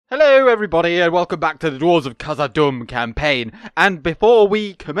Hello everybody and welcome back to the Dwarves of Khazad-Dûm campaign. And before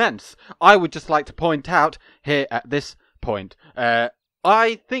we commence, I would just like to point out here at this point,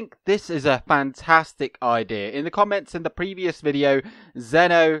 I think this is a fantastic idea. In the comments in the previous video,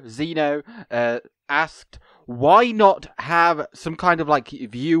 Zeno asked, why not have some kind of like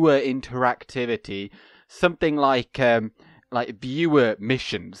viewer interactivity, something like viewer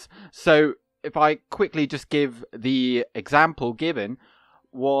missions. So if I quickly just give the example given,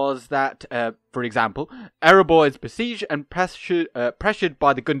 was that, for example, Erebor is besieged and pressured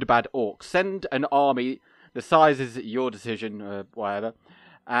by the Gundabad orcs. Send an army, the size is your decision, whatever,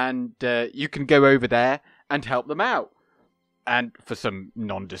 and you can go over there and help them out. And for some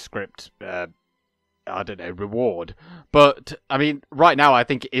nondescript, I don't know, reward. But, I mean, right now I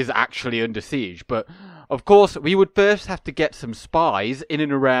think it is actually under siege, but of course, we would first have to get some spies in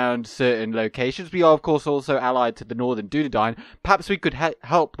and around certain locations. We are, of course, also allied to the Northern Dunedain. Perhaps we could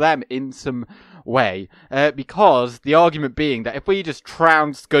help them in some way. Because the argument being that if we just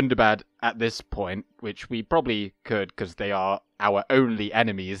trounced Gundabad at this point, which we probably could because they are our only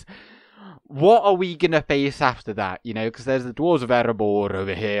enemies, what are we going to face after that? You know, because there's the Dwarves of Erebor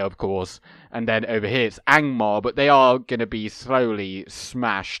over here, of course. And then over here it's Angmar, but they are going to be slowly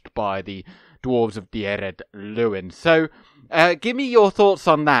smashed by the Dwarves of Dwarves. So, give me your thoughts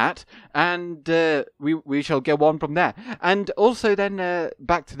on that, and we shall go on from there. And also then,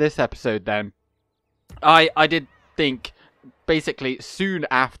 back to this episode then, I did think, basically, soon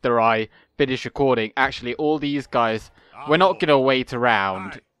after I finish recording, actually, all these guys, we're not going to wait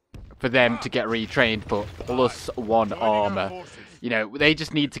around for them to get retrained for +1 armor. You know, they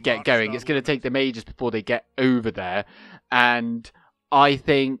just need to get going. It's going to take them ages before they get over there, and I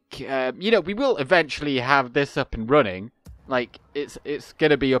think, you know, we will eventually have this up and running. Like, it's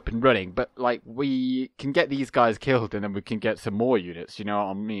going to be up and running. But, like, we can get these guys killed and then we can get some more units, you know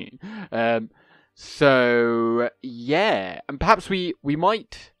what I mean? So, yeah. And perhaps we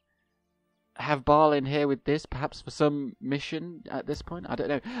might have Balin here with this, perhaps for some mission at this point. I don't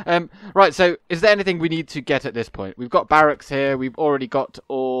know. Right, so is there anything we need to get at this point? We've got barracks here. We've already got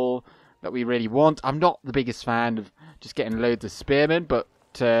all that we really want. I'm not the biggest fan of just getting loads of spearmen, but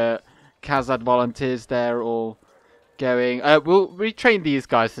Khazad volunteers, they're all going. We'll retrain these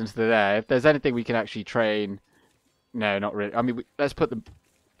guys since they're there. If there's anything we can actually train, no, not really. I mean, let's put the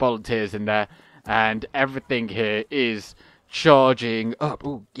volunteers in there, and everything here is charging up.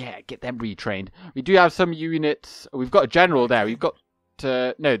 Oh yeah, get them retrained. We do have some units. We've got a general there. We've got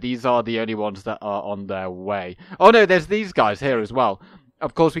no, these are the only ones that are on their way. Oh no, there's these guys here as well.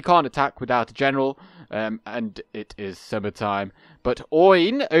 Of course, we can't attack without a general, and it is summertime. But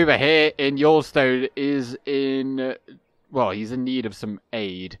Oin, over here in Yellowstone, is in, well, he's in need of some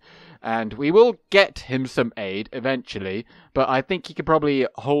aid. And we will get him some aid eventually, but I think he could probably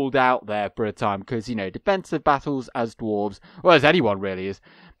hold out there for a time, because, you know, defensive battles as dwarves, well, as anyone really, is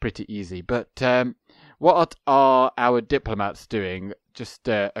pretty easy. But what are our diplomats doing? Just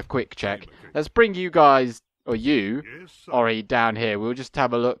a quick check. Let's bring you guys, or you, Ori, down here. We'll just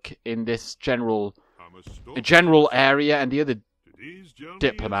have a look in this general area, and the other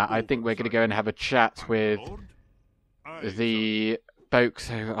diplomat, I think we're going to go and have a chat with the folks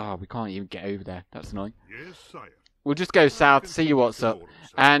who, oh, we can't even get over there. That's annoying. We'll just go south, see what's up,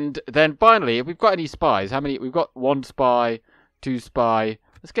 and then finally, if we've got any spies, how many? We've got 1 spy, 2 spy.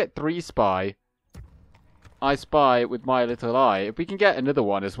 Let's get 3 spy. I spy with my little eye. If we can get another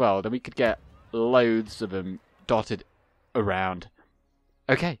one as well, then we could get loads of them dotted around.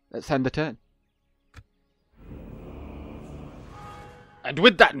 Okay, let's end the turn. And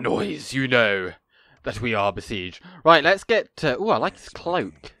with that noise, you know that we are besieged. Right, let's get... oh, I like his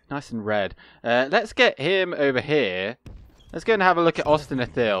cloak. Nice and red. Let's get him over here. Let's go and have a look at Austin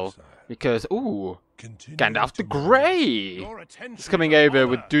Athil. Because, ooh, Gandalf the Grey is coming over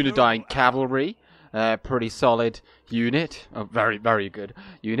with Dunedain cavalry. Pretty solid unit. A very, very good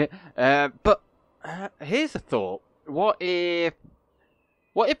unit. But here's a thought. What if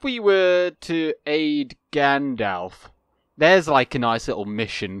we were to aid Gandalf? There's like a nice little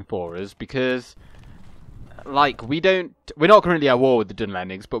mission for us, because like we're not currently at war with the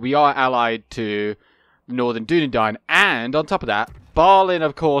Dunlendings, but we are allied to Northern Dunedain, and on top of that, Balin,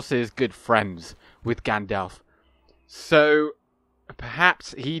 of course, is good friends with Gandalf. So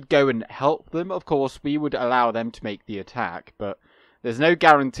perhaps he'd go and help them. Of course, we would allow them to make the attack, but there's no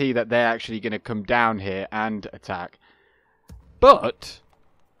guarantee that they're actually going to come down here and attack. But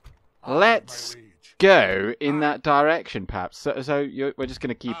let's go in that direction, perhaps. So we're just going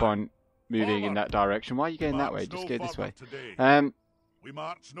to keep on moving in that direction. Why are you going that way? Just go this way.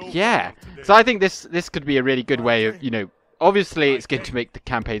 Yeah. So I think this could be a really good way of, you know, obviously it's going to make the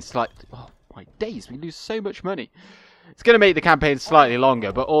campaign slightly... Oh, my days, we lose so much money. It's going to make the campaign slightly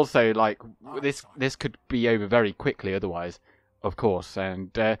longer, but also, like, this could be over very quickly otherwise, of course.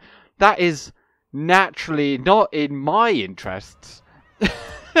 And that is naturally not in my interests.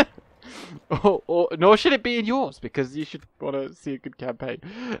 Nor should it be in yours, because you should want to see a good campaign.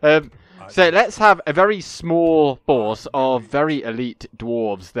 So let's have a very small force of very elite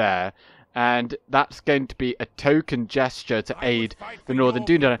dwarves there, and that's going to be a token gesture to aid the Northern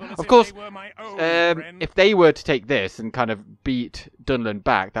Dunedain. Of course, if they were to take this and kind of beat Dunlend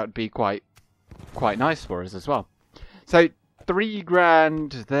back, that would be quite nice for us as well. So 3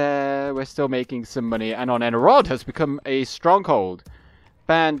 grand there. We're still making some money, and on Enerod has become a stronghold.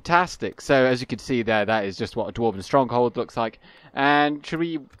 Fantastic. So as you can see there, that is just what a dwarven stronghold looks like. And should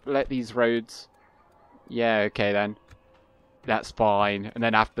we let these roads? Yeah, okay then. That's fine. And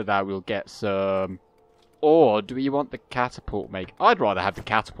then after that we'll get some... Or do we want the catapult maker? I'd rather have the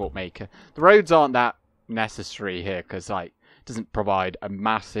catapult maker. The roads aren't that necessary here because, like, it doesn't provide a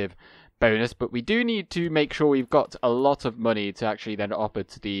massive bonus, but we do need to make sure we've got a lot of money to actually then offer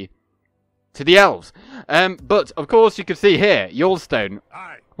to the elves. But of course you can see here, Yulstone.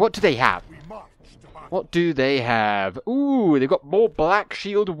 What do they have? What do they have? Ooh, they've got more Black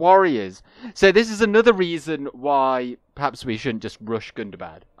Shield warriors. So this is another reason why perhaps we shouldn't just rush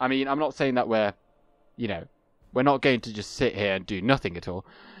Gundabad. I mean, I'm not saying that we're not going to just sit here and do nothing at all.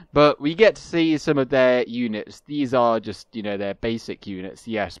 But we get to see some of their units. These are just, their basic units,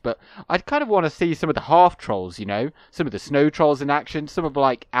 yes. But I'd kind of want to see some of the half trolls, some of the snow trolls in action, some of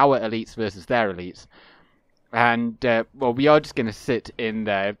like our elites versus their elites. And well, we are just going to sit in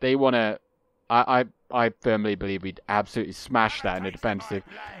there. If they want to, I firmly believe we'd absolutely smash that in a defensive.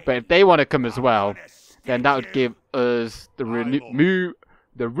 But if they want to come as well, then that would give us the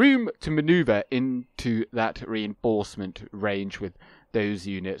room to maneuver into that reinforcement range with those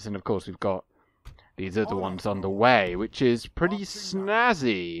units. And of course we've got these other ones on the way, which is pretty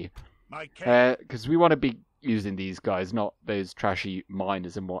snazzy, because we want to be using these guys, not those trashy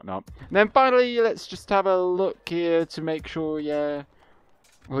miners and whatnot. And then finally, let's just have a look here to make sure. Yeah,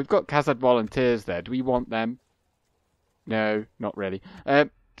 well, we've got Khazad volunteers there. Do we want them? No, not really. Can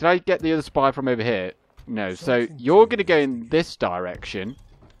I get the other spy from over here? No, so you're going to go in this direction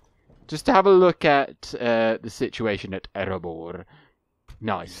just to have a look at the situation at Erebor.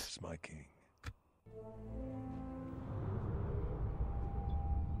 Nice. Yes, my king.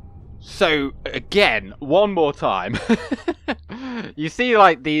 So, again, one more time. You see,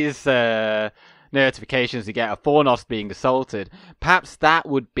 like, these notifications you get of Fornost being assaulted. Perhaps that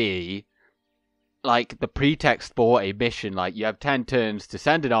would be, like, the pretext for a mission. Like, you have 10 turns to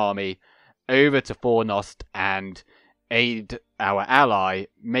send an army over to Fornost and aid our ally,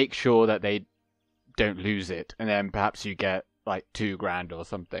 make sure that they don't lose it, and then perhaps you get like 2 grand or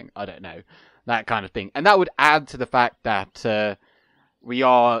something. I don't know, that kind of thing. And that would add to the fact that we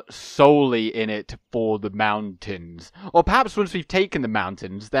are solely in it for the mountains. Or perhaps once we've taken the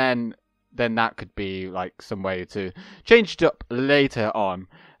mountains, then that could be like some way to change it up later on.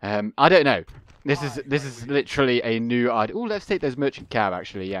 I don't know. This is literally a new idea. Oh, let's take those merchant cab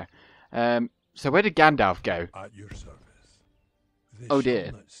actually. Yeah. So where did Gandalf go? At your service. Oh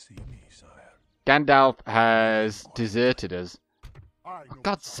dear. Gandalf has deserted us. For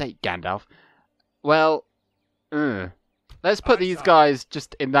God's sake, Gandalf. Well, let's put these guys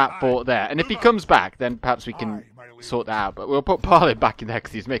just in that fort there. And if he comes back, then perhaps we can sort that out. But we'll put Balin back in there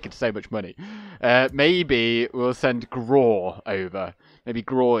because he's making so much money. Maybe we'll send Graw over. Maybe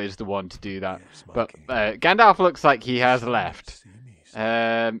Graw is the one to do that. But Gandalf looks like he has left.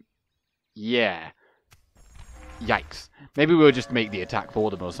 Yeah. Yikes. Maybe we'll just make the attack for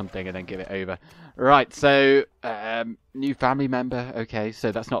them or something and then give it over. Right, so, new family member. Okay,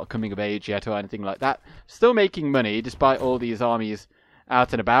 so that's not a coming of age yet or anything like that. Still making money despite all these armies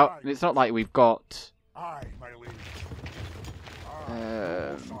out and about. And it's not like we've got...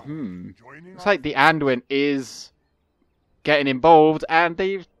 Looks like the Anduin is getting involved and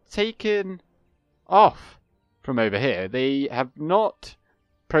they've taken off from over here. They have not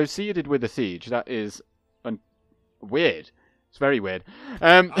proceeded with the siege. That is weird. It's very weird.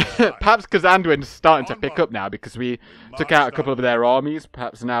 Perhaps because Anduin's starting to pick up now because we took out a couple of their armies.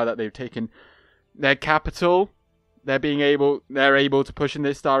 Perhaps now that they've taken their capital, they're able to push in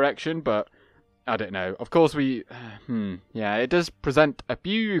this direction. But I don't know. Of course, yeah, it does present a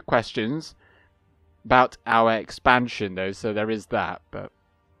few questions about our expansion, though. So there is that. But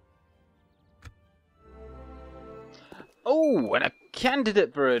oh, and a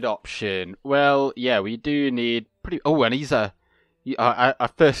candidate for adoption. Well, yeah, we do need pretty... Oh, and he's a I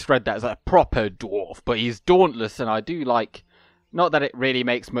first read that as a proper dwarf, but he's dauntless, and I do like. Not that it really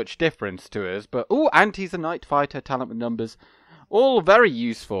makes much difference to us, but oh, and he's a night fighter, talent with numbers, all very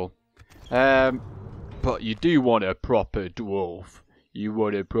useful. But you do want a proper dwarf. You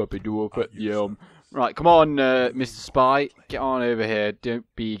want a proper dwarf at the helm. Right, come on, Mr. Spy, get on over here. Don't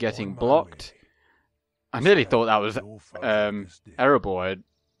be getting blocked. I nearly thought that was Erebor had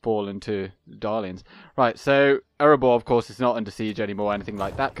fallen to the Darlings. Right, so Erebor, of course, is not under siege anymore, anything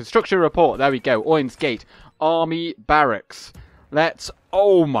like that. Construction report. There we go. Oin's Gate, Army Barracks. Let's.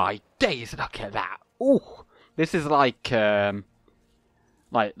 Oh my days! Look at that. Ooh, this is like I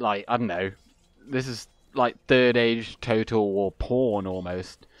don't know. This is like Third Age Total War porn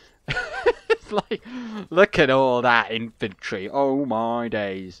almost. It's like, look at all that infantry. Oh my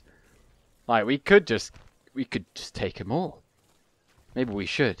days! Like we could just take them all. Maybe we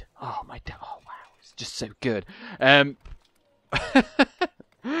should. Oh my! Oh wow! It's just so good.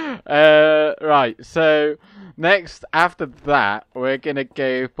 Right. So next, after that, we're gonna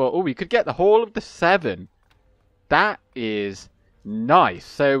go for. Oh, we could get the Hall of the Seven. That is nice.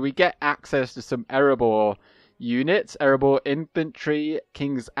 So we get access to some Erebor units, Erebor infantry,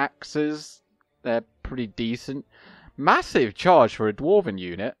 King's Axes. They're pretty decent. Massive charge for a dwarven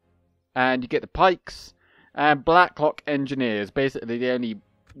unit. And you get the pikes and Blacklock engineers, basically the only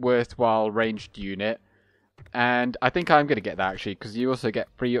worthwhile ranged unit. And I think I'm going to get that actually, because you also get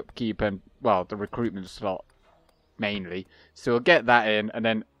free upkeep and, well, the recruitment slot mainly. So we'll get that in, and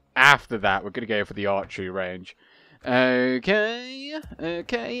then after that we're going to go for the archery range. Okay,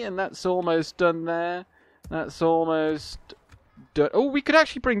 and that's almost done there. That's almost done. Oh, we could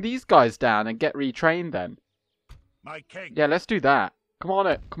actually bring these guys down and get retrained then. My king. Yeah, let's do that. Come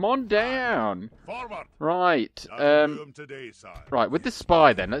on down. Forward. Right, Today, sire. right, with the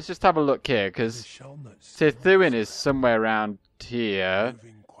spy then, let's just have a look here, because Tithuin is somewhere around here.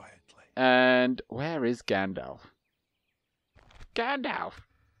 And where is Gandalf? Gandalf!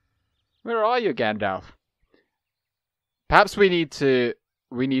 Where are you, Gandalf? Perhaps we need to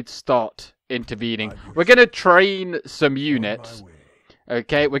start intervening. We're going to train some units.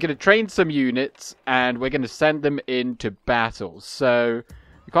 Okay, we're going to train some units, and we're going to send them into battle. So,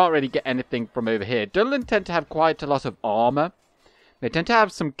 we can't really get anything from over here. Dunlendings tend to have quite a lot of armor. They tend to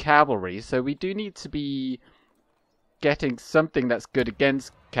have some cavalry, so we do need to be getting something that's good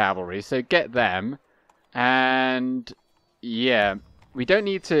against cavalry. So, get them. And, yeah, we don't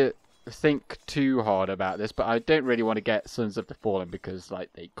need to think too hard about this, but I don't really want to get Sons of the Fallen because,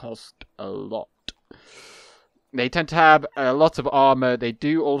 like, they cost a lot. They tend to have a lot of armor. They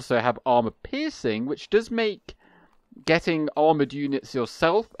do also have armor piercing, which does make getting armored units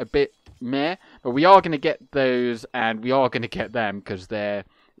yourself a bit meh. But we are going to get those, and we are going to get them because they're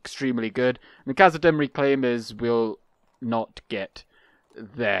extremely good. And the Khazad-Dûm Reclaimers will not get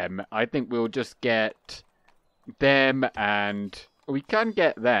them. I think we'll just get them, and we can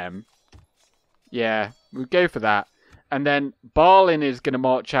get them. Yeah, we'll go for that. And then Balin is going to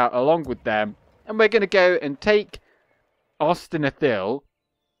march out along with them. And we're going to go and take Ostinithil.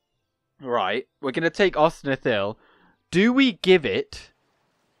 Right, we're going to take Ostinithil. Do we give it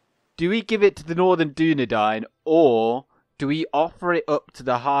to the Northern Dunedain, or do we offer it up to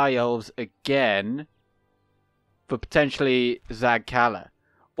the High Elves again for potentially Zagkala?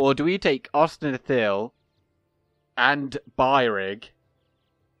 Or do we take Ostinithil and Byrig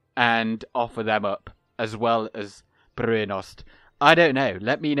and offer them up as well as Brunost? I don't know.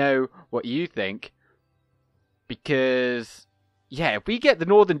 Let me know what you think. Because, yeah, if we get the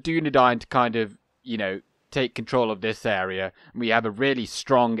Northern Dunedain to kind of, you know, take control of this area, and we have a really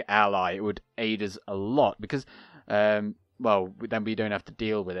strong ally, it would aid us a lot. Because, well, then we don't have to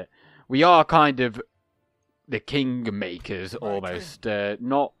deal with it. We are kind of the kingmakers, almost.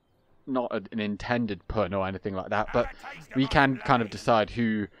 Not an intended pun or anything like that, but we can kind of decide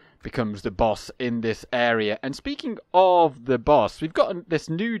who becomes the boss in this area. And speaking of the boss, we've got this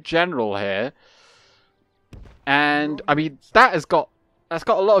new general here, and I mean that's got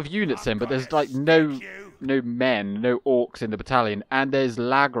a lot of units in, but there's like no men, no orcs in the battalion, and there's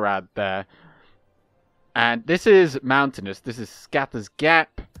Lagrad there, and this is mountainous. This is Scatter's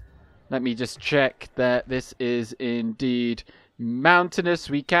Gap. Let me just check that this is indeed mountainous.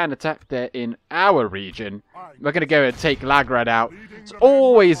 We can attack there in our region. We're going to go and take Lagrad out. It's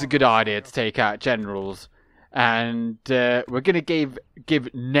always a good idea to take out generals. And we're going to give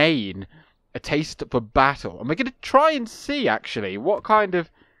Nain a taste for battle. And we're going to try and see, actually, what kind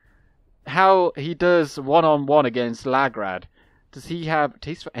of... how he does one-on-one against Lagrad. Does he have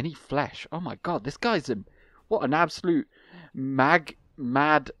taste for any flesh? Oh my god, this guy's a... what an absolute mad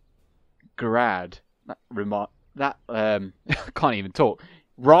grad. That can't even talk.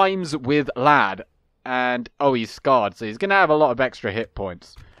 Rhymes with lad. And, oh, he's scarred, so he's going to have a lot of extra hit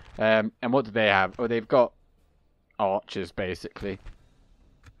points. And what do they have? Oh, they've got archers, basically.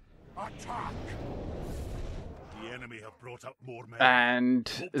 Attack! The enemy have brought up more men.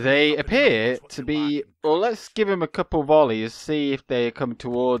 And they appear to be... Well, let's give them a couple volleys, see if they come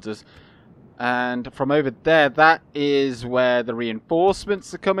towards us. And from over there, that is where the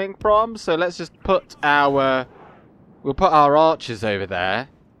reinforcements are coming from. So let's just put our... We'll put our archers over there.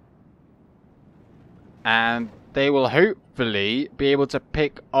 And they will hopefully be able to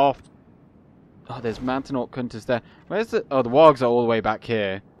pick off... Oh, there's mountain orc hunters there. Where's the... Oh, the wargs are all the way back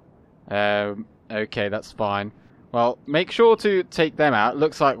here. Okay, that's fine. Well, make sure to take them out.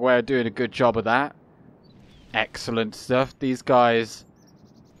 Looks like we're doing a good job of that. Excellent stuff. These guys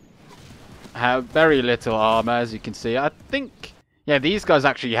have very little armor, as you can see. I think... Yeah, these guys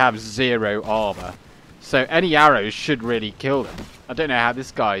actually have 0 armor. So any arrows should really kill them. I don't know how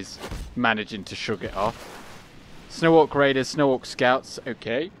this guy's managing to shrug it off. Snow Orc Raiders, Snow Orc Scouts,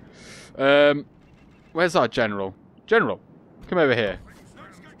 okay. Where's our general? General, come over here.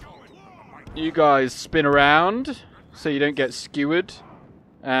 You guys spin around so you don't get skewered.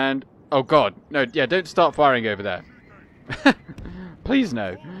 And, oh god, no, yeah, don't start firing over there. Please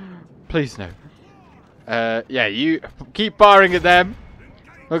no. Please no. Yeah, you keep firing at them.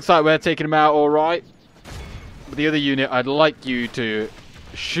 Looks like we're taking them out alright. But the other unit, I'd like you to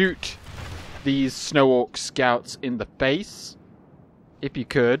shoot these Snow Orc Scouts in the face. If you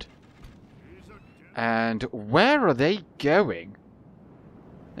could. And where are they going?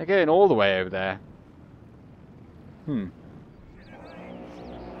 They're going all the way over there. Well,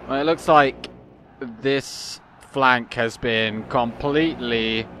 it looks like this flank has been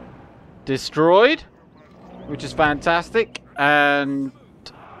completely destroyed, which is fantastic. And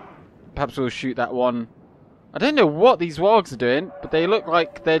perhaps we'll shoot that one. I don't know what these wargs are doing, but they look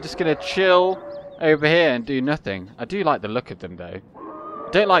like they're just going to chill over here and do nothing. I do like the look of them, though. I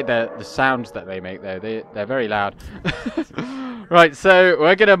don't like the sounds that they make, though. They're very loud. Right, so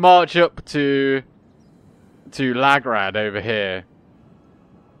we're going to march up to Lagrad over here.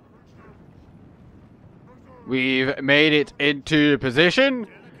 We've made it into position.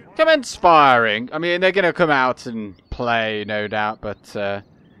 Commence firing. I mean, they're going to come out and play, no doubt, but...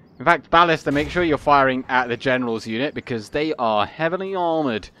 in fact, Ballister, make sure you're firing at the General's unit because they are heavily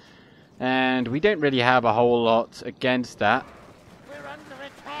armoured. And we don't really have a whole lot against that.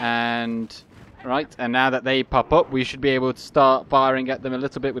 And, right, and now that they pop up, we should be able to start firing at them a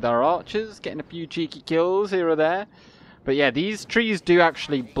little bit with our archers. Getting a few cheeky kills here or there. But yeah, these trees do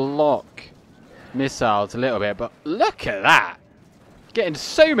actually block missiles a little bit. But look at that. Getting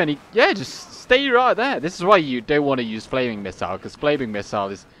so many... Yeah, just stay right there. This is why you don't want to use flaming missile. Because flaming missile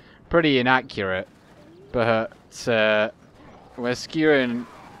is... pretty inaccurate, but we're skewing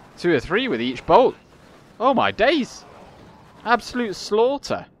 2 or 3 with each bolt. Oh my days! Absolute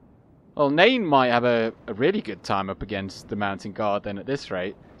slaughter. Well, Nain might have a really good time up against the Mountain Guard then at this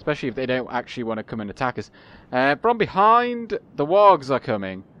rate, especially if they don't actually want to come and attack us. From behind, the wargs are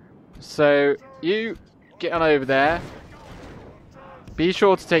coming. So, you get on over there. Be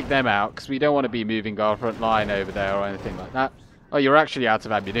sure to take them out, because we don't want to be moving our front line over there or anything like that. Oh, you're actually out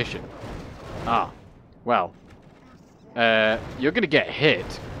of ammunition. Ah, well. You're going to get hit.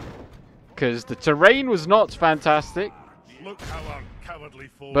 Because the terrain was not fantastic. Look how our cowardly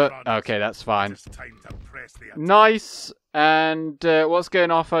foe But, runs. okay, that's fine. Just time to press the attack. Nice. And what's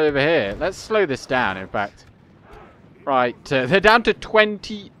going off over here? Let's slow this down, in fact. Right, they're down to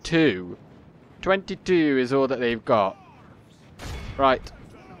 22. 22 is all that they've got. Right.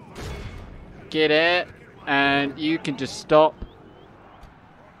 Get it. And you can just stop.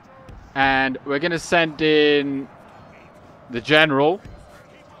 And we're going to send in the general.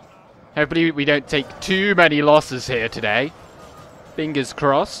 Hopefully we don't take too many losses here today. Fingers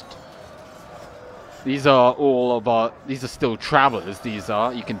crossed. These are all of our... These are still travelers, these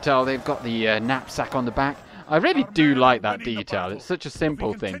are. You can tell they've got the knapsack on the back. I really do like that detail. It's such a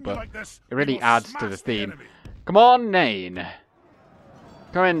simple thing, but it really adds to the theme. Come on, Nain.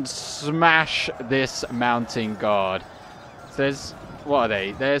 Go and smash this mounting guard. Says... What are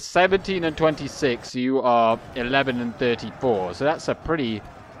they? They're 17 and 26. You are 11 and 34. So that's a pretty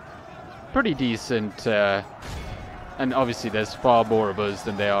decent... and obviously there's far more of us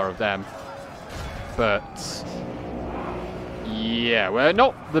than there are of them. But... yeah, we're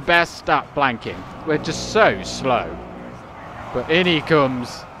not the best at flanking. We're just so slow. But in he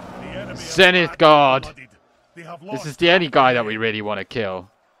comes. Zenith Guard. This is the only guy that we really want to kill.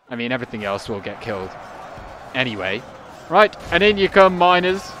 I mean, everything else will get killed. Anyway. Right, and in you come,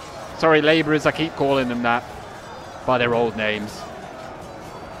 miners. Sorry, labourers, I keep calling them that. by their old names.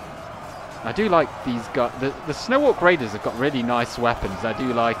 I do like these guys. The Snowwalk Raiders have got really nice weapons. I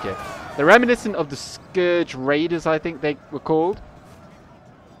do like it. They're reminiscent of the Scourge Raiders, I think they were called,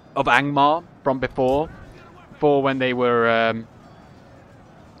 of Angmar from before when they were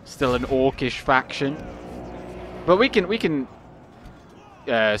still an orcish faction. But we can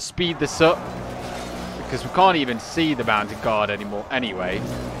speed this up because we can't even see the mounted guard anymore anyway.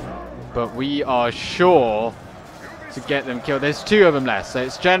 But we are sure to get them killed. There's 2 of them left, so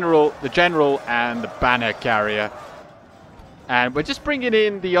it's the general and the banner carrier. And we're just bringing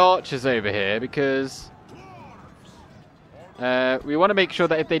in the archers over here because we want to make sure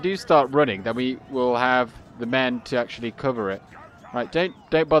that if they do start running, then we will have the men to actually cover it. Right,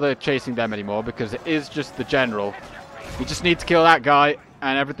 don't bother chasing them anymore because it is just the general. We just need to kill that guy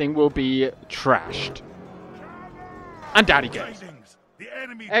and everything will be trashed. And down he goes.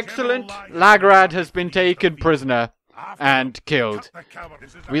 Excellent. Lagrad has been taken prisoner and killed.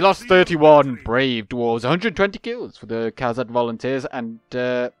 We lost 31 brave dwarves, 120 kills for the Khazad volunteers, and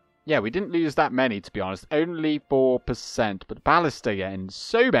yeah, we didn't lose that many to be honest, only 4%, but the Ballista getting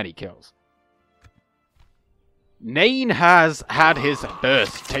so many kills. Nain has had his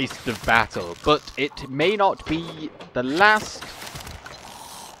first taste of battle, but it may not be the last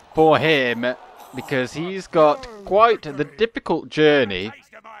for him because he's got quite the difficult journey.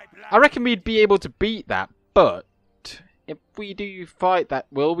 I reckon we'd be able to beat that, but if we do fight that,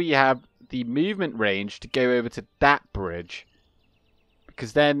 will we have the movement range to go over to that bridge?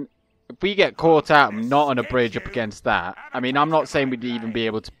 Because then, if we get caught out not on a bridge up against that, I mean, I'm not saying we'd even be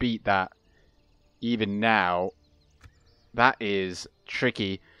able to beat that even now. That is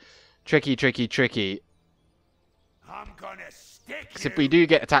tricky. Tricky. Because if we do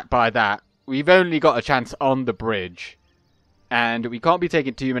get attacked by that, we've only got a chance on the bridge. And we can't be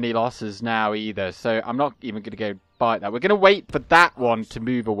taking too many losses now either. So I'm not even going to go fight that. We're going to wait for that one to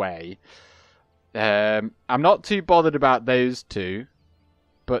move away. I'm not too bothered about those 2.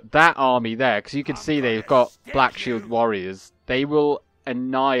 But that army there, because you can see they've got Black Shield Warriors. They will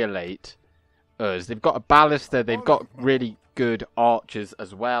annihilate us. They've got a ballista. They've got really good archers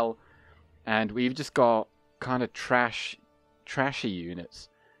as well. And we've just got kind of trashy units.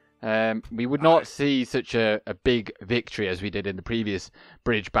 We would not see such a big victory as we did in the previous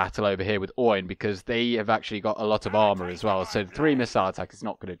bridge battle over here with Oin, because they have actually got a lot of armor as well. So the 3 missile attack is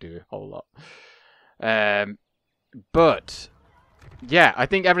not going to do a whole lot. But yeah, I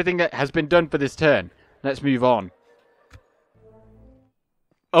think everything that has been done for this turn. Let's move on.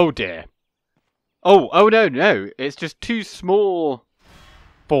 Oh dear. Oh no. It's just 2 small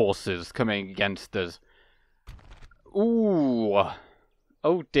forces coming against us. Ooh.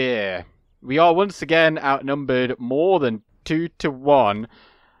 Oh dear. We are once again outnumbered more than 2 to 1.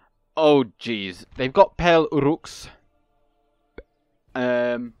 Oh jeez. They've got Pale Uruks.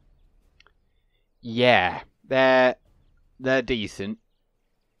 Yeah. They're decent.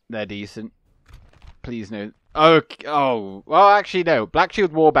 Please no. Oh. Well, actually no. Black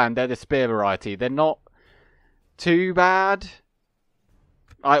Shield Warband, they're the spear variety. They're not too bad.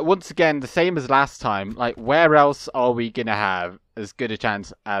 Once again, the same as last time. Like, where else are we going to have as good a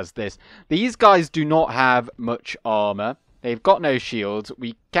chance as this? These guys do not have much armor. They've got no shields.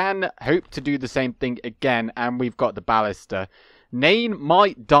 We can hope to do the same thing again, and we've got the ballista. Nain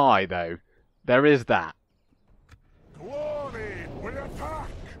might die, though. There is that.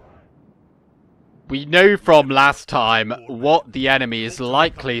 We know from last time what the enemy is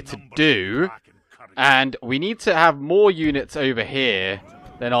likely to do, and we need to have more units over here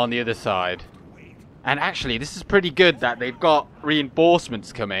than on the other side. And actually, this is pretty good that they've got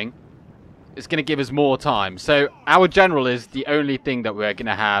reinforcements coming. It's going to give us more time. So our general is the only thing that we're going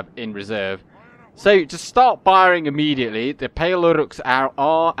to have in reserve. So just start firing immediately. The Pale Uruks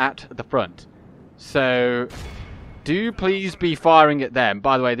are at the front. So do please be firing at them.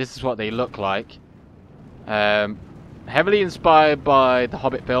 By the way, this is what they look like. Heavily inspired by the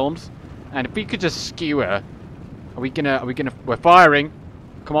Hobbit films. And if we could just skewer. We're firing.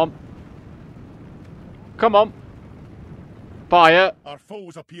 Come on. Come on. Fire. Our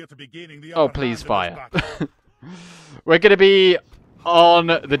foes appear to be gaining the oh, please fire. We're going to be on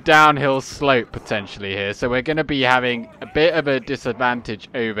the downhill slope potentially here. So we're going to be having a bit of a disadvantage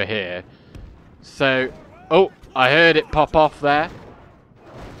over here. So, oh, I heard it pop off there.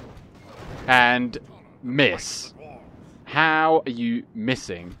 And miss. How are you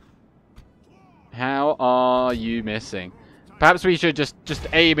missing? How are you missing? Perhaps we should just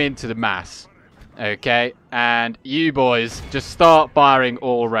aim into the mass. Okay, and you boys just start firing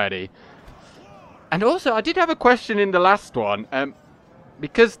already. And also, I did have a question in the last one.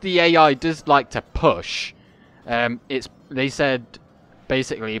 Because the AI does like to push, They said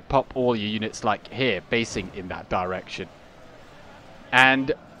basically pop all your units like here, facing in that direction.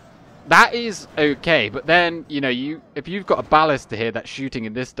 And that is okay, but then, you know, if you've got a ballista here that's shooting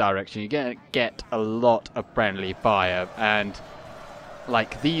in this direction, you're going to get a lot of friendly fire, and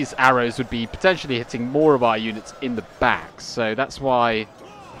like these arrows would be potentially hitting more of our units in the back, so that's why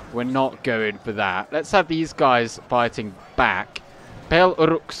we're not going for that. Let's have these guys fighting back. Pale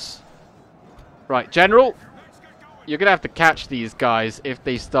Uruks. Right, General, you're going to have to catch these guys if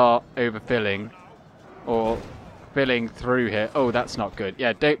they start overfilling or filling through here. Oh, that's not good.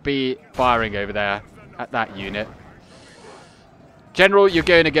 Yeah, don't be firing over there at that unit. General, you're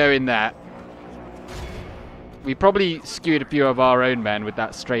going to go in there. We probably skewed a few of our own men with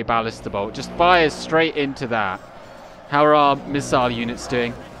that stray ballista bolt. Just fire straight into that. How are our missile units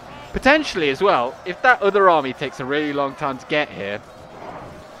doing? Potentially as well, if that other army takes a really long time to get here,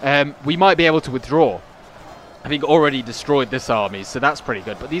 we might be able to withdraw. Having already destroyed this army, so that's pretty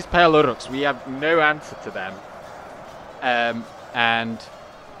good. But these Pale Uruks, we have no answer to them. And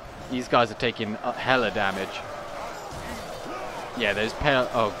these guys are taking hella damage. Yeah, those Pale...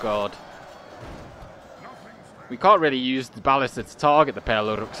 Oh, God. We can't really use the ballista to target the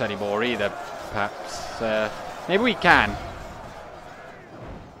Pale Uruks anymore either, perhaps. Maybe we can.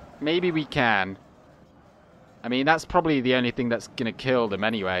 Maybe we can. I mean, that's probably the only thing that's going to kill them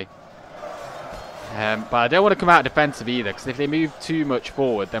anyway. But I don't want to come out defensive either, because if they move too much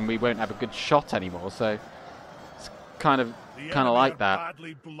forward, then we won't have a good shot anymore. So it's kind of like that.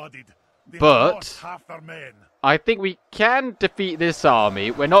 But I think we can defeat this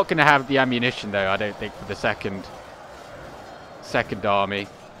army. We're not going to have the ammunition, though, I don't think, for the second army.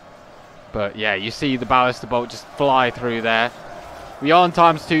 But yeah, you see the ballista bolt just fly through there. We are on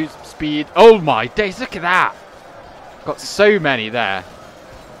 ×2 speed. Oh my days, look at that. Got so many there.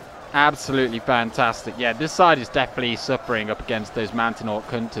 Absolutely fantastic. Yeah, this side is definitely suffering up against those Mountain Orc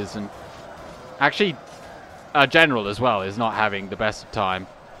hunters. And actually, our general as well is not having the best of time.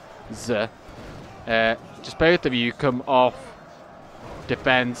 Just both of you come off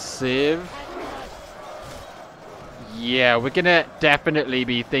defensive. Yeah, we're going to definitely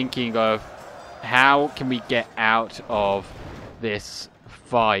be thinking of how can we get out of this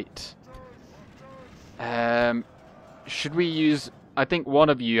fight. Should we use... I think one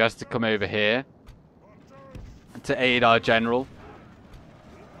of you has to come over here to aid our general.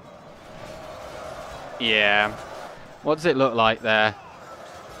 Yeah. What does it look like there?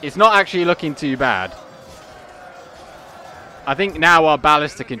 It's not actually looking too bad. I think now our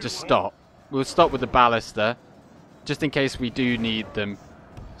ballista can just stop. We'll stop with the ballista, just in case we do need them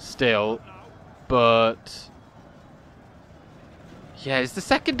still. But yeah, it's the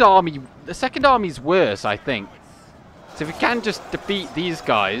second army. The second army's worse, I think. So if we can just defeat these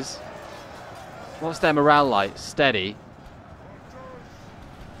guys. What's their morale like? Steady.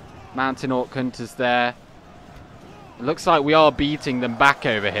 Mountain Orc hunters there. It looks like we are beating them back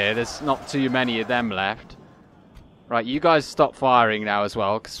over here. There's not too many of them left. Right, you guys stop firing now as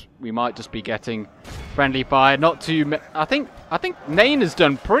well, because we might just be getting friendly fire. Not too... I think Nain has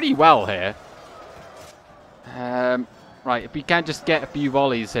done pretty well here. Right, if we can just get a few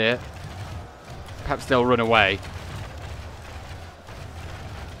volleys here, perhaps they'll run away.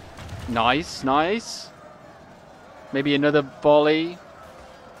 Nice, nice. Maybe another volley.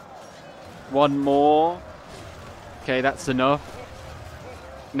 One more. Okay, that's enough.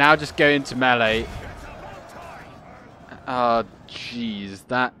 Now just go into melee. Oh, jeez.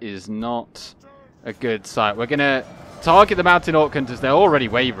 That is not a good sight. We're going to target the Mountain Orc hunters. They're already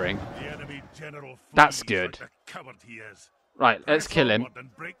wavering. That's good. Right, let's kill him.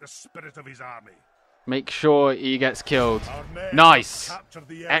 Make sure he gets killed. Nice.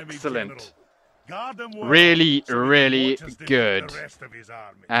 Excellent. Really, really good.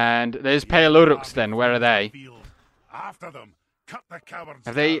 And those Pale Uruks then, where are they?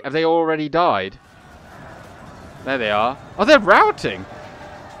 Have they already died? There they are. Oh, they're routing.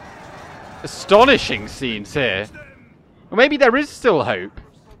 Astonishing scenes here. Well, maybe there is still hope.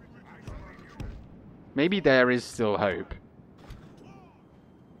 Maybe there is still hope.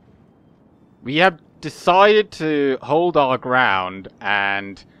 We have decided to hold our ground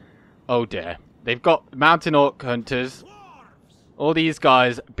and... oh dear. They've got Mountain Orc hunters. All these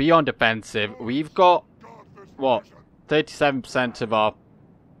guys be on defensive. We've got, what, 37% of our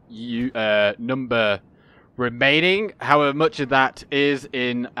number remaining. However, much of that is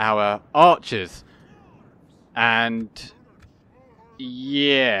in our archers. And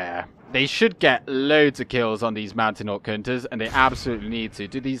yeah, they should get loads of kills on these Mountain Orc hunters, and they absolutely need to.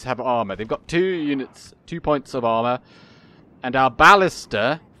 Do these have armor? They've got 2 units, 2 points of armor. And our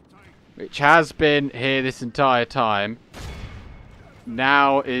ballista, which has been here this entire time.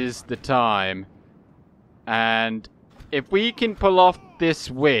 Now is the time. And if we can pull off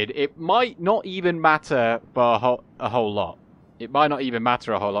this win, it might not even matter for a whole lot. It might not even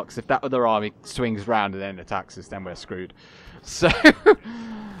matter a whole lot, because if that other army swings round and then attacks us, then we're screwed. So,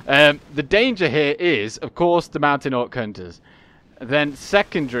 the danger here is, of course, the Mountain Orc Hunters. Then,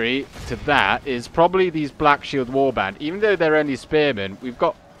 secondary to that is probably these Black Shield Warband. Even though they're only spearmen, we've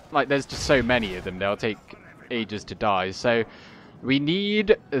got, like, there's just so many of them, they'll take ages to die. So, we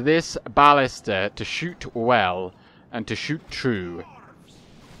need this ballista to shoot well and to shoot true.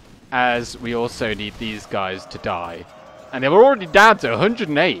 As we also need these guys to die. And they were already down to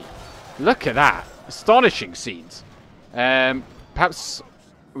 108. Look at that. Astonishing scenes. Perhaps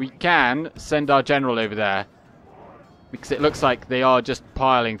we can send our general over there. Because it looks like they are just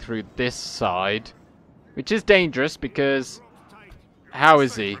piling through this side. Which is dangerous because... How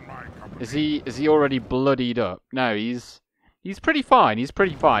is he? Is he already bloodied up? No, he's pretty fine. He's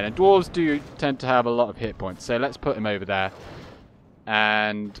pretty fine. And dwarves do tend to have a lot of hit points. So let's put him over there.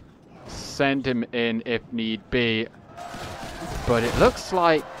 And send him in if need be. But it looks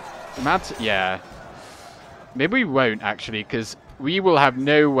like... Yeah. Maybe we won't, actually, because we will have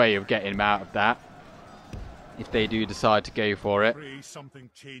no way of getting him out of that. If they do decide to go for it. Something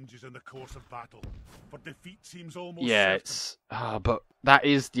changes in the course of battle, but defeat seems almost yeah, it's... but that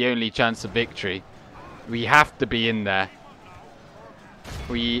is the only chance of victory. We have to be in there.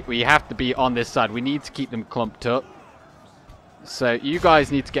 We have to be on this side. We need to keep them clumped up. So you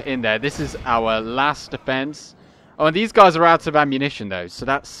guys need to get in there. This is our last defense. Oh, and these guys are out of ammunition, though, so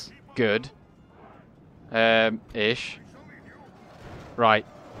that's good. Ish. Right.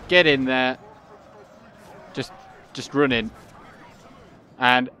 Get in there. Just run in.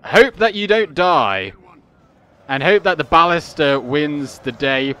 And hope that you don't die. And hope that the ballista wins the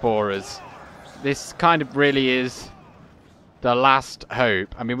day for us. This kind of really is the last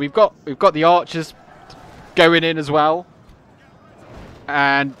hope. I mean, we've got the archers going in as well.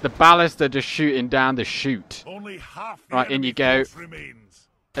 And the ballista just shooting down the chute. Right, in you go.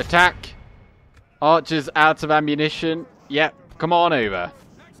 Attack. Archers out of ammunition. Yep, come on over.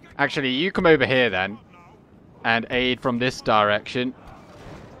 Actually, you come over here then. And aid from this direction.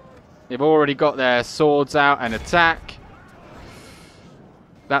 They've already got their swords out and attack.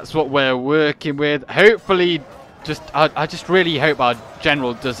 That's what we're working with. Hopefully, I just really hope our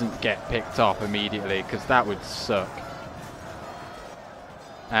general doesn't get picked off immediately, because that would suck.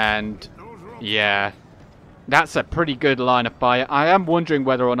 And, yeah. That's a pretty good line of fire. I am wondering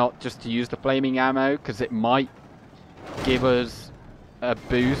whether or not just to use the flaming ammo, because it might give us a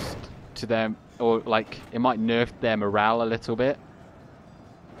boost to them. Or, like, it might nerf their morale a little bit.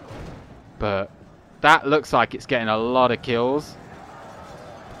 But that looks like it's getting a lot of kills.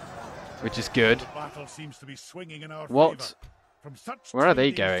 Which is good. What? Where are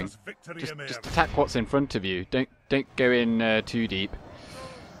they going? Just attack what's in front of you. Don't go in too deep.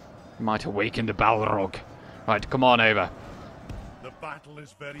 You might awaken the Balrog. Right, come on over. The battle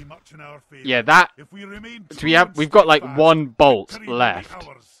is very much in our favor. Yeah, that... We've got, like, one bolt left.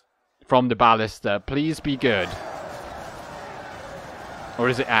 From the ballista. Please be good. Or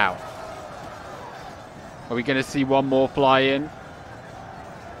is it out? Are we going to see one more fly in?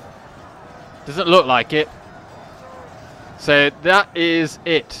 Doesn't look like it. So that is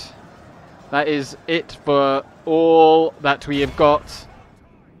it. That is it for all that we have got.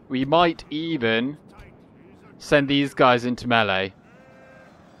 We might even send these guys into melee.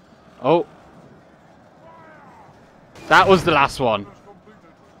 Oh. That was the last one.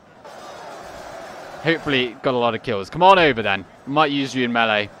 Hopefully got a lot of kills. Come on over then. We might use you in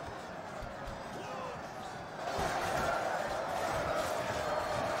melee.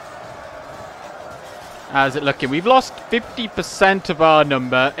 How's it looking? We've lost 50% of our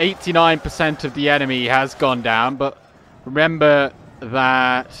number. 89% of the enemy has gone down. But remember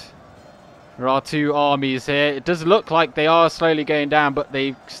that there are two armies here. It does look like they are slowly going down, but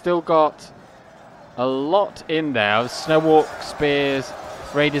they've still got a lot in there. Snowwalk, spears,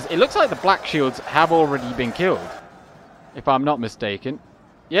 raiders. It looks like the Black Shields have already been killed, if I'm not mistaken.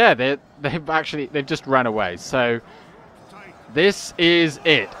 Yeah, they've just run away. So this is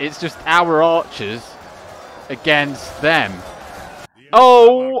it. It's just our archers against them.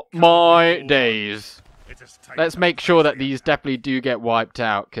 Oh my days. Let's make sure that these definitely do get wiped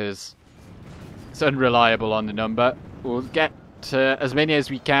out, because it's unreliable on the number. We'll get to as many as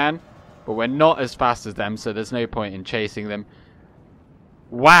we can, but we're not as fast as them, so there's no point in chasing them.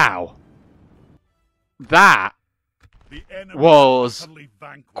 Wow. That The enemy was utterly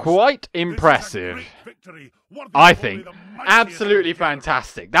vanquished. quite This is a impressive. great victory, worthy I of think. only the mightiest Absolutely of generals.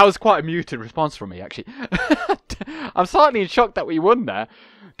 fantastic. That was quite a muted response from me, actually. I'm slightly in shock that we won there.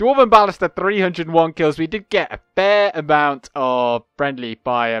 Dwarven Ballista, 301 kills. We did get a fair amount of friendly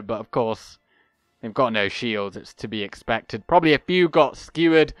fire, but of course, they've got no shields. It's to be expected. Probably a few got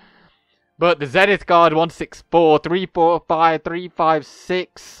skewered. But the Zenith Guard, 164, 345,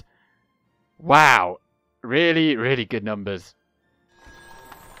 356. Wow. Really, really good numbers.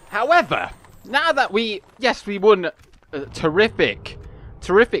 However, now that we won terrific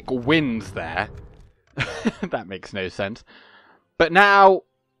wins there. That makes no sense. But now,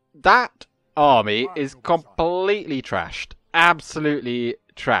 that army is completely trashed. Absolutely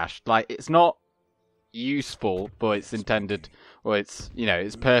trashed. Like, it's not useful for its intended, or its,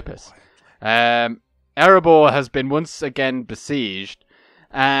 its purpose. Erebor has been once again besieged,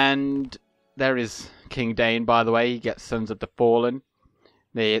 and there is King Dane, by the way. He gets Sons of the Fallen.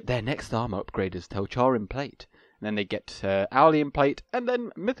 Their next armor upgrade is Telcharin Plate. And then they get Aulian Plate, and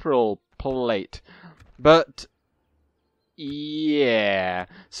then Mithril Plate. But, yeah.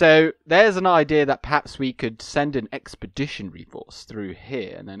 So, there's an idea that perhaps we could send an expeditionary force through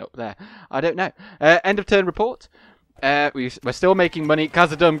here, and then up there. I don't know. End of turn report. We're still making money.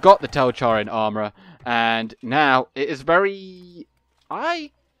 Khazad-Dûm got the Telcharin armor, and now it is very...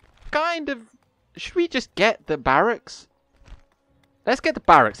 Should we just get the barracks? Let's get the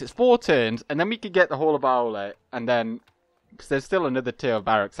barracks. It's 4 turns, and then we could get the Hall of Aule, and then... Because there's still another tier of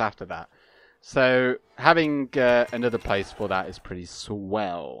barracks after that. So, having another place for that is pretty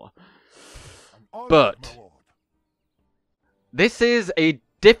swell. But, this is a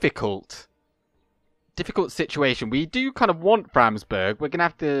difficult situation. We do kind of want Framsburg. We're going to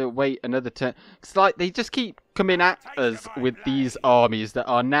have to wait another turn. It's like they just keep coming at us with these armies that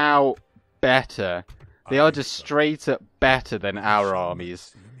are now better. They are just straight up better than our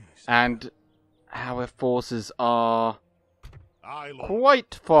armies. And our forces are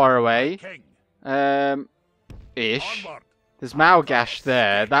quite far away. Ish. There's Malgash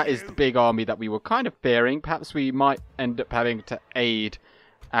there. That is the big army that we were kind of fearing. Perhaps we might end up having to aid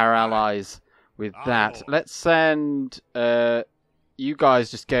our allies with that. Let's send you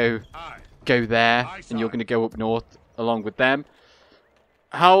guys just go there, and you're going to go up north along with them.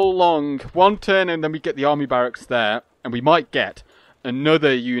 How long? 1 turn, and then we get the army barracks there, and we might get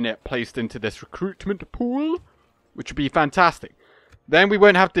another unit placed into this recruitment pool, which would be fantastic. Then we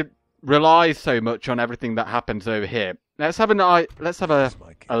won't have to rely so much on everything that happens over here. Let's have a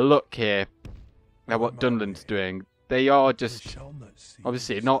look here at what Dunland's doing. They are just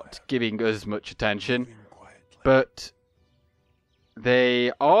obviously not giving us much attention, but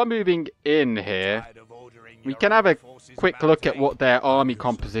they are moving in here. We can have a quick look at what their army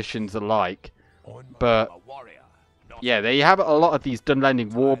compositions are like, but yeah, they have a lot of these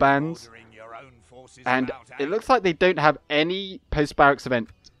Dunlending warbands, and it looks like they don't have any post-barracks event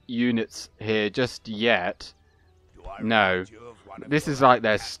units here just yet. No, this is like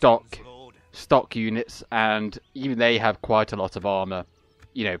their stock units, and even they have quite a lot of armor,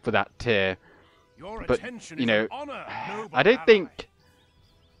 for that tier. But, I don't think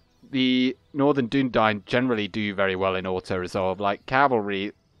the Northern Dunedain generally do very well in auto-resolve. Like,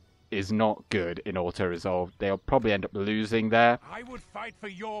 cavalry is not good in auto-resolve. They'll probably end up losing there. I would fight for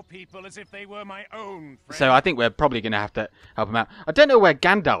your people as if they were my own friend. So I think we're probably going to have to help them out. I don't know where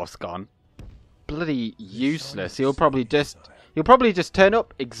Gandalf's gone. Bloody useless. He'll probably just turn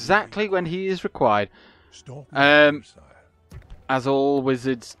up exactly when he is required. As all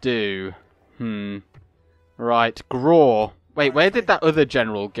wizards do. Right, Graw. Wait, where did that other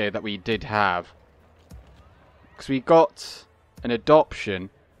general go that we did have? Because we got an adoption.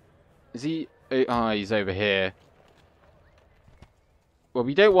 Is he... Oh, he's over here. Well,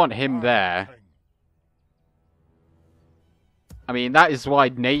 we don't want him there. I mean, that is why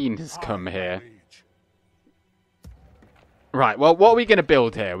Nain has come here. Right, well, what are we going to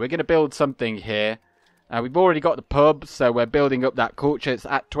build here? We're going to build something here. We've already got the pub, so we're building up that culture. It's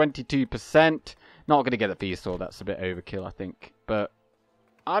at 22%. Not going to get a feast hall. That's a bit overkill, I think. But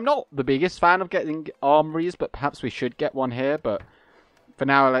I'm not the biggest fan of getting armories, but perhaps we should get one here. But for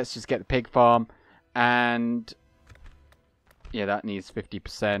now, let's just get the pig farm. And yeah, that needs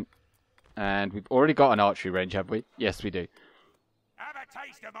 50%. And we've already got an archery range, have we? Yes, we do. Have a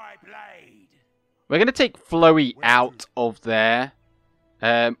taste of my blade. We're going to take Flowey out of there.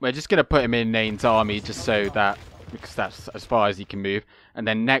 We're just going to put him in Nain's army just so that, because that's as far as he can move. And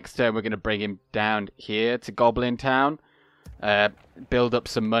then next turn we're going to bring him down here to Goblin Town. Build up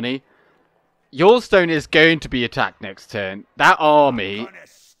some money. Yulstone is going to be attacked next turn. That army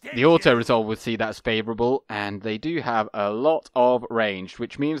the auto-resolve would see that as favourable, and they do have a lot of range,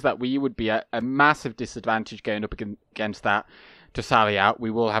 which means that we would be at a massive disadvantage going up against that to sally out. We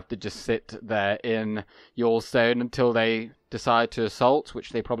will have to just sit there in Yulestone until they decide to assault,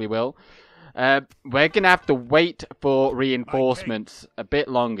 which they probably will. We're going to have to wait for reinforcements a bit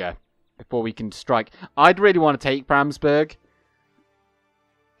longer before we can strike. I'd really want to take Bramsberg,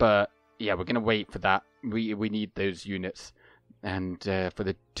 but yeah, we're going to wait for that. We need those units. And for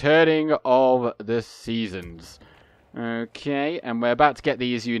the turning of the seasons. Okay, and we're about to get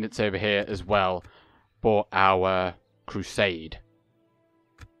these units over here as well for our crusade.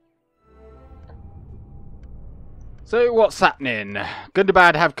 So what's happening? Good and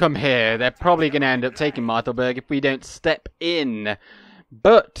bad have come here. They're probably going to end up taking Martelberg if we don't step in.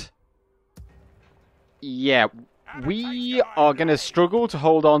 But yeah, we are going to struggle to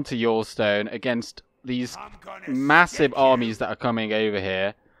hold on to Yulestone against these massive armies that are coming over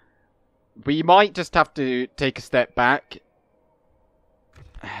here. We might just have to take a step back.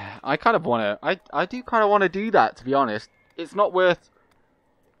 I kind of want to. I do kind of want to do that, to be honest. It's not worth.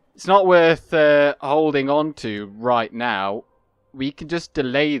 It's not worth holding on to right now. We can just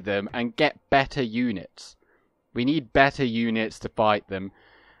delay them and get better units. We need better units to fight them,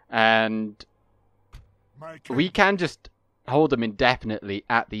 and we can just hold them indefinitely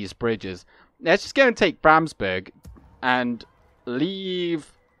at these bridges. Let's just go and take Bramsberg and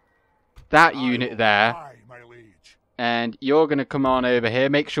leave that unit there. And you're going to come on over here.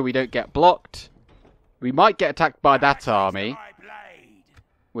 Make sure we don't get blocked. We might get attacked by that army,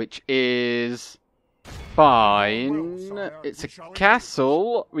 which is fine. It's a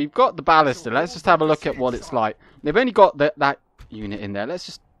castle. We've got the ballista. Let's just have a look at what it's like. They've only got that unit in there.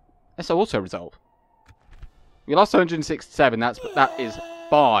 Let's also resolve. We lost 167. That is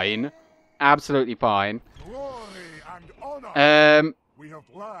fine. Absolutely fine.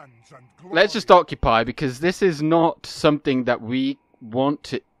 Let's just occupy, because this is not something that we want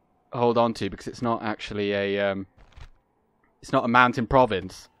to hold on to, because it's not actually a it's not a mountain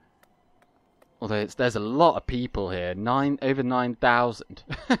province. Although there's a lot of people here, over 9,000.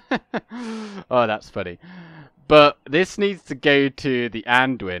 Oh, that's funny. But this needs to go to the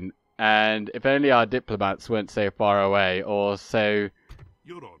Anduin, and if only our diplomats weren't so far away or so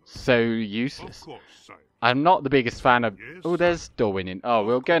useless. I'm not the biggest fan of... Oh, there's Dorwinian. Oh,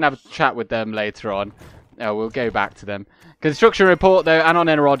 we'll go and have a chat with them later on. Oh, we'll go back to them. Construction report, though. Anon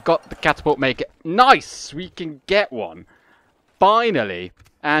Enerod got the catapult maker. Nice! We can get one. Finally.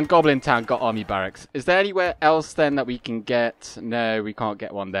 And Goblin Town got army barracks. Is there anywhere else, then, that we can get? No, we can't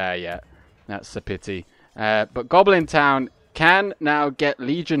get one there yet. That's a pity. But Goblin Town can now get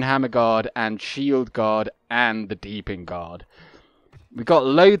Legion Hammer Guard and Shield Guard and the Deeping Guard. We've got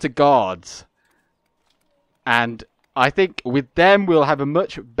loads of guards. And I think with them we'll have a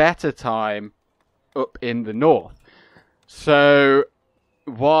much better time up in the north. So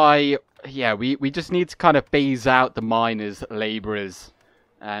why... Yeah, we just need to kind of phase out the miners, labourers,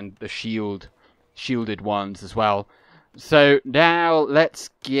 and the shielded ones as well. So now let's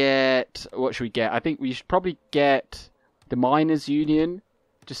get... What should we get? I think we should probably get the Miners' Union,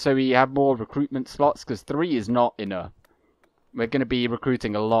 just so we have more recruitment slots, because 3 is not enough. We're going to be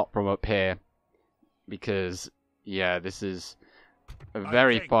recruiting a lot from up here, because, yeah, this is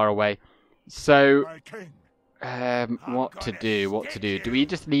very far away. So, what to do? Do we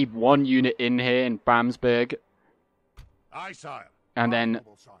just leave one unit in here in Bramsberg? And then...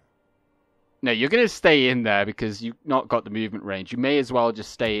 No, you're going to stay in there because you've not got the movement range. You may as well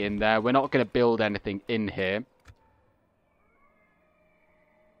just stay in there. We're not going to build anything in here.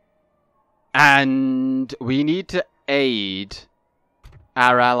 And we need to aid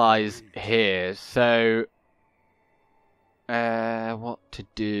our allies here. So, what to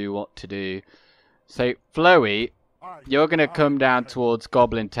do? So, Flowey, you're going to come down towards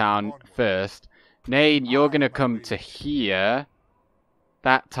Goblin Town first. Nain, you're going to come to here.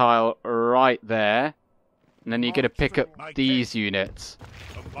 That tile right there. And then you're going to pick up these units.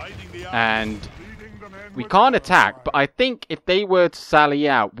 And we can't attack, but I think if they were to sally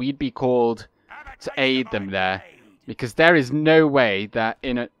out, we'd be called to aid them there. Because there is no way that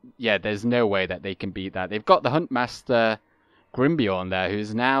there's no way that they can beat that. They've got the Huntmaster Grimbiorn there,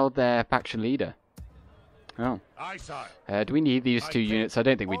 who's now their faction leader. Oh. Do we need these 2 units? I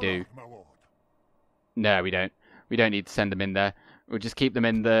don't think we do. No, we don't. We don't need to send them in there. We'll just keep them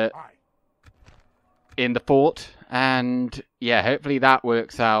in the fort, and yeah, hopefully that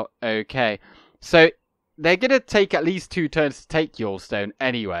works out okay. So they're gonna take at least 2 turns to take Yulestone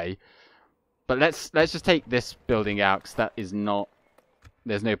anyway. But let's just take this building out, because that is not...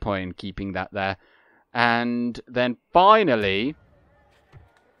 There's no point in keeping that there. And then finally,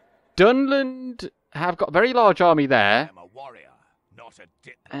 Dunland have got a very large army there. I'm a warrior, not a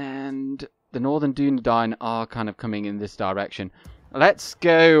diplomat. And the Northern Dunedain are kind of coming in this direction. Let's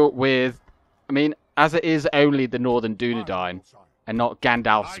go with... I mean, as it is only the Northern Dunedain, and not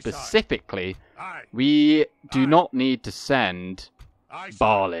Gandalf specifically, we do not need to send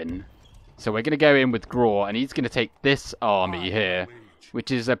Balin. So we're going to go in with Graw, and he's going to take this army here,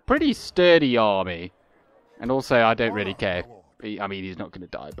 which is a pretty sturdy army. And also, I don't really care. I mean, he's not going to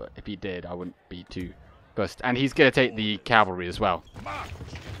die, but if he did, I wouldn't be too fussed. And he's going to take the cavalry as well.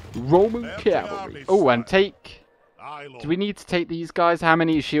 Roman cavalry. Oh, and take... Do we need to take these guys? How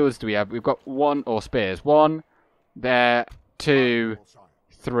many shields do we have? We've got 1, or spears. 1, there, 2,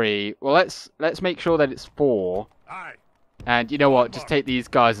 3. Well, let's make sure that it's 4. And you know what? Just take these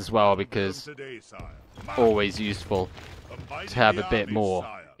guys as well, because always useful to have a bit more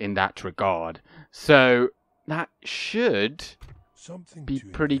in that regard. So that should be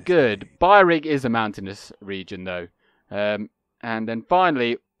pretty good. Byrig is a mountainous region, though. And then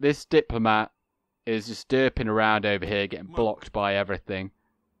finally, this diplomat is just derping around over here, getting blocked by everything.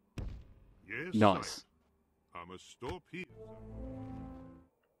 Yes, Nice. I must stop here.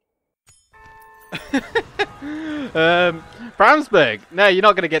 Framsburg. No, you're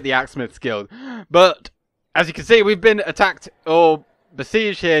not going to get the Axesmith's Guild. But, as you can see, we've been attacked or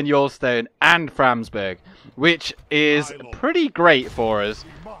besieged here in Yulstone and Framsburg, which is pretty great for us.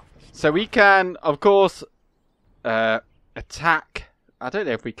 So we can, of course, attack... I don't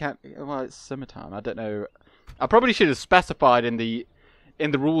know if we can... Well, it's summertime. I don't know. I probably should have specified in the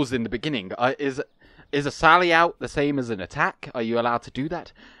rules in the beginning. Is a sally out the same as an attack? Are you allowed to do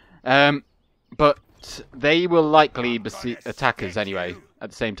that? But they will likely attack us anyway, at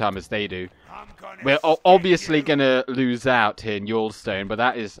the same time as they do. We're obviously going to lose out here in Yulstone, but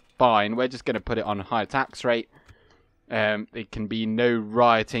that is fine. We're just going to put it on a high tax rate. There can be no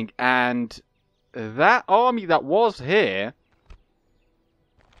rioting. And that army that was here...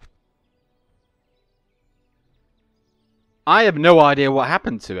 I have no idea what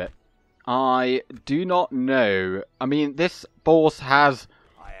happened to it. I do not know. I mean, this force has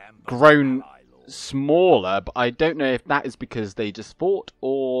grown smaller, but I don't know if that is because they just fought,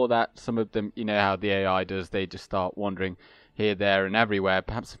 or that some of them, you know how the AI does, they just start wandering here, there, and everywhere.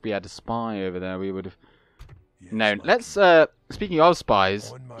 Perhaps if we had a spy over there, we would have known. Let's, speaking of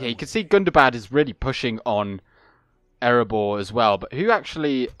spies, yeah, you can see Gundabad is really pushing on Erebor as well, but who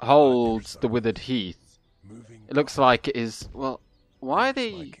actually holds the Withered Heath? It looks like it is, well, why are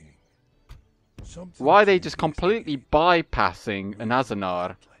they just completely bypassing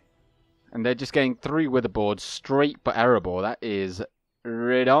Anazanar? And they're just going through Witherboard straight for Erebor. That is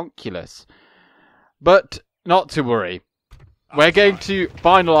redonkulous. But not to worry. We're going to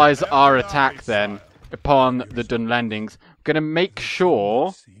finalise our attack then upon the Dunlendings. We're going to make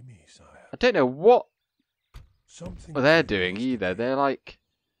sure... I don't know what they're doing either. They're like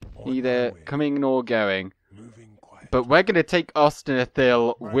either coming or going. But we're going to take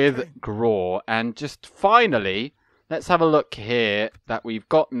Ostinithil with Graw. And just finally, let's have a look here that we've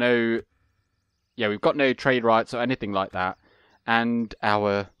got no... Yeah, we've got no trade rights or anything like that. And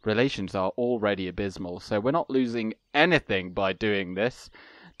our relations are already abysmal. So we're not losing anything by doing this.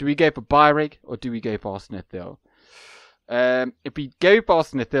 Do we go for Byrig or do we go for Ostinithil? If we go for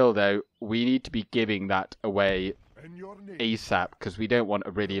Ostinithil, though, we need to be giving that away ASAP. Because we don't want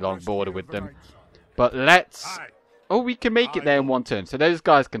a really long border with them. But let's... Oh, we can make it there in one turn. So those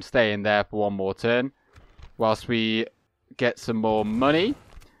guys can stay in there for one more turn. Whilst we get some more money.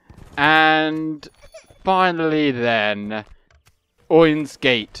 And finally then, Oin's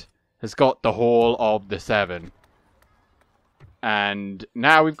Gate has got the Hall of the Seven. And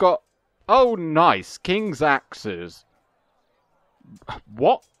now we've got... Oh, nice. King's Axes.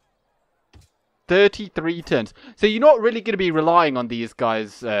 What? 33 turns. So you're not really going to be relying on these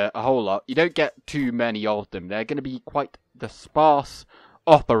guys a whole lot. You don't get too many of them. They're going to be quite the sparse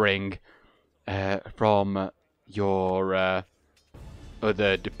offering from your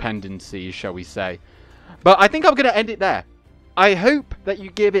other dependencies, shall we say. But I think I'm going to end it there. I hope that you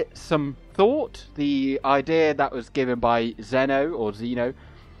give it some thought. The idea that was given by Zeno or Zeno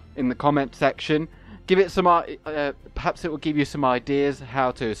in the comment section. Give it some, perhaps it will give you some ideas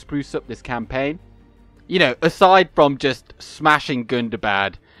how to spruce up this campaign. You know, aside from just smashing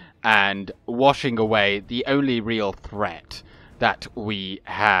Gundabad and washing away the only real threat that we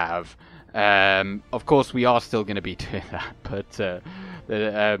have. Of course, we are still going to be doing that, but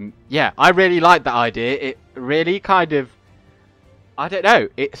yeah, I really like that idea. It really kind of, I don't know,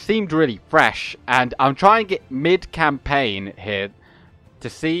 it seemed really fresh, and I'm trying to get mid-campaign here. to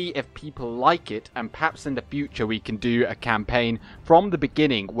see if people like it, and perhaps in the future we can do a campaign from the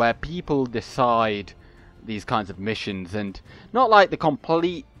beginning where people decide these kinds of missions, and not like the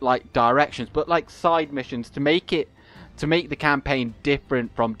complete like directions, but like side missions to make the campaign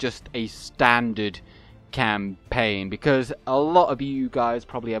different from just a standard campaign, because a lot of you guys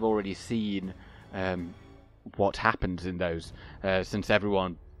probably have already seen what happens in those, since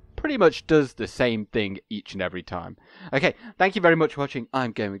everyone pretty much does the same thing each and every time. Okay, thank you very much for watching.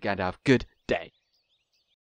 I'm going with Gandalf. Good